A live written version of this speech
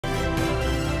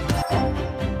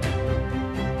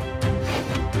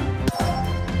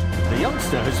The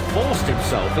youngster has forced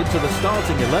himself into the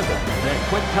starting 11. Their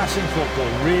quick passing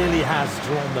football really has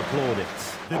drawn the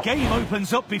plaudits. The game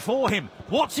opens up before him.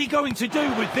 What's he going to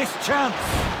do with this chance?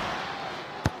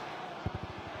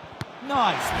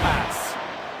 Nice pass.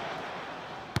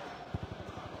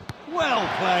 Well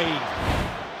played.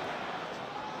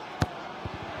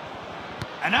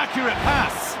 An accurate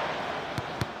pass.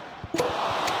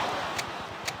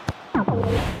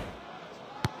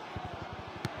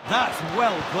 That's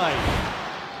well played.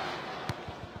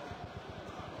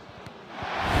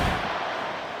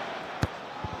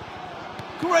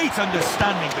 Great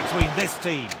understanding between this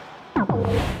team.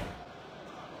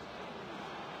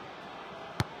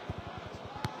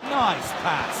 Nice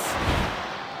pass.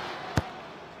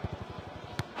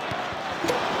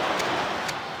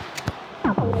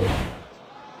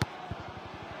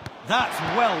 That's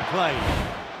well played.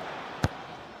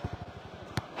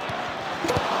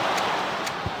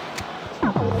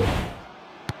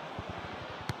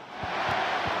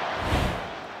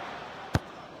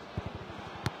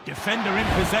 Defender in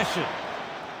possession.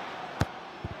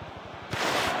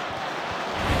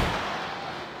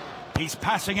 He's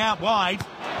passing out wide.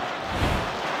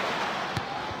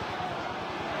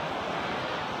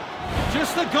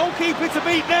 Just the goalkeeper to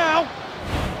beat now.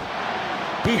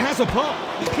 He has a pop.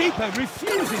 The keeper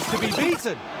refuses to be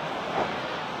beaten.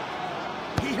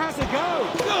 He has a go.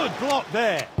 Good block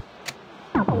there.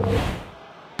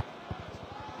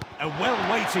 A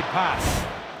well-weighted pass.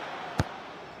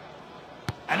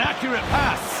 An accurate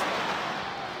pass.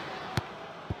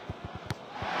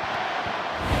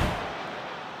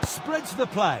 Spreads the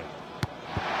play.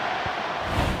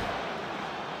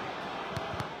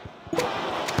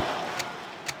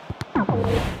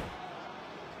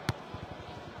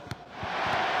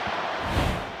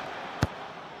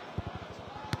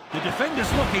 The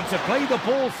defender's looking to play the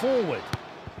ball forward.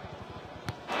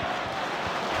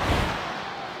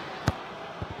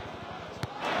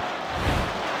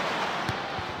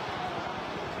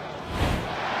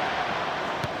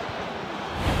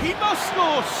 He must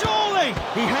score, surely!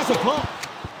 He has a pop.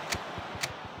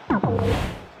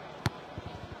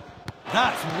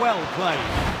 That's well played.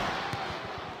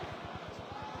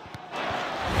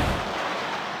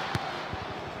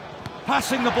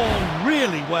 Passing the ball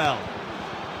really well.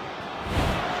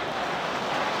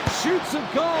 Shoots a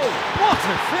goal. What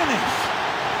a finish!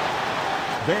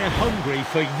 They're hungry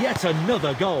for yet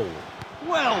another goal.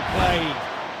 Well played.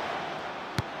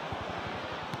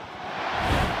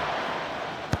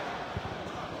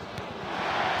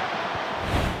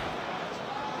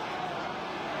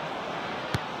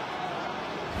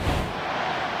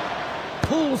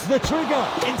 Pulls the trigger.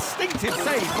 Instinctive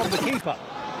save from the keeper.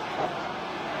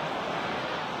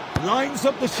 Lines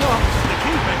up the shot. The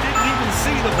keeper didn't even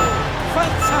see the ball.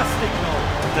 Fantastic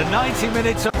goal. The 90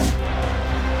 minutes of...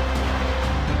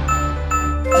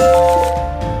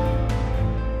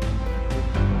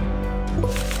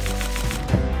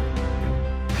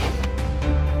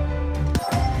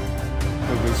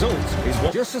 The result is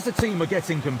what... Just as the team are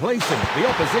getting complacent, the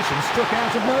opposition struck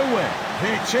out of nowhere.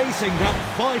 They're chasing that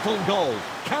vital goal.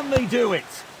 Can they do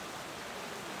it?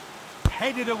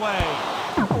 Headed away.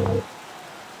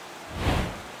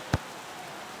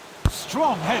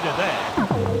 Strong header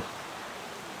there.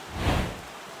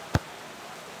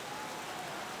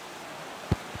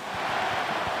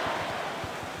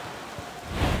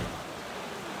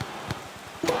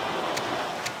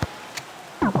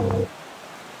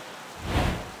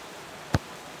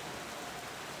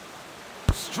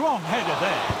 Strong header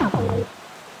there.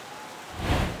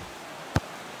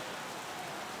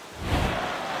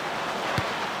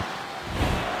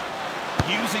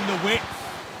 Using the width.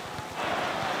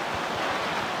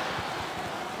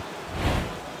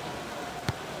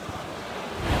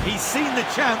 He's seen the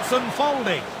chance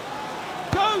unfolding.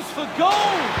 Goes for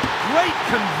goal! Great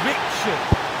conviction.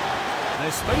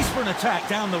 There's space for an attack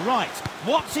down the right.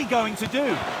 What's he going to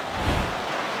do?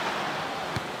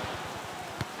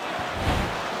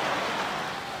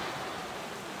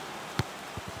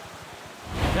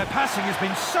 Their passing has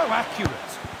been so accurate.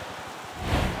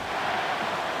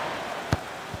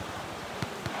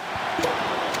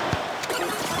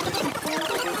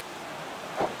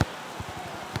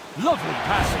 Lovely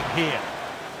passing here.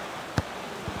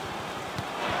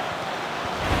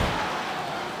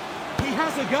 He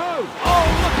has a go. Oh,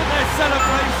 look at their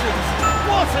celebrations.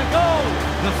 What a goal.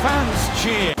 The fans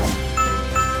cheer.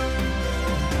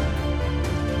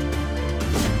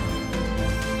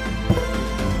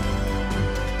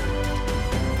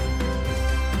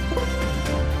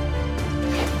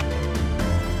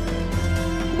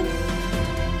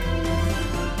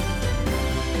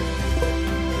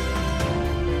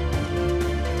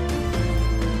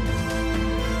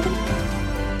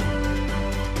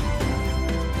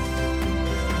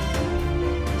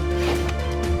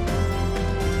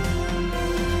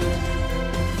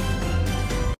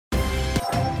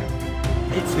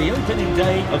 the opening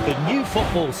day of the new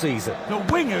football season. The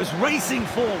winger's racing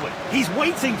forward. He's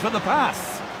waiting for the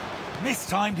pass.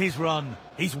 Mistimed his run.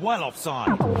 He's well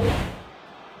offside.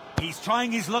 He's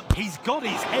trying his luck. He's got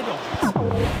his head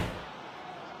on it.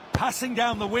 Passing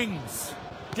down the wings.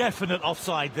 Definite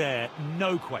offside there,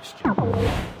 no question.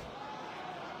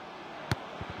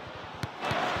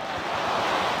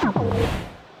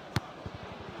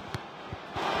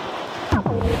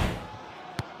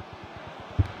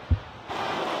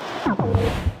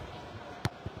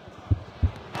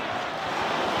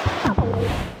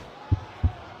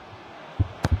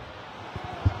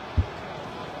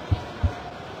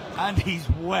 And he's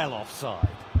well offside.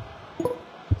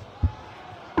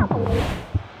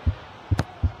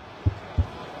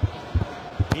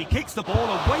 He kicks the ball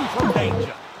away from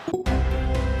danger.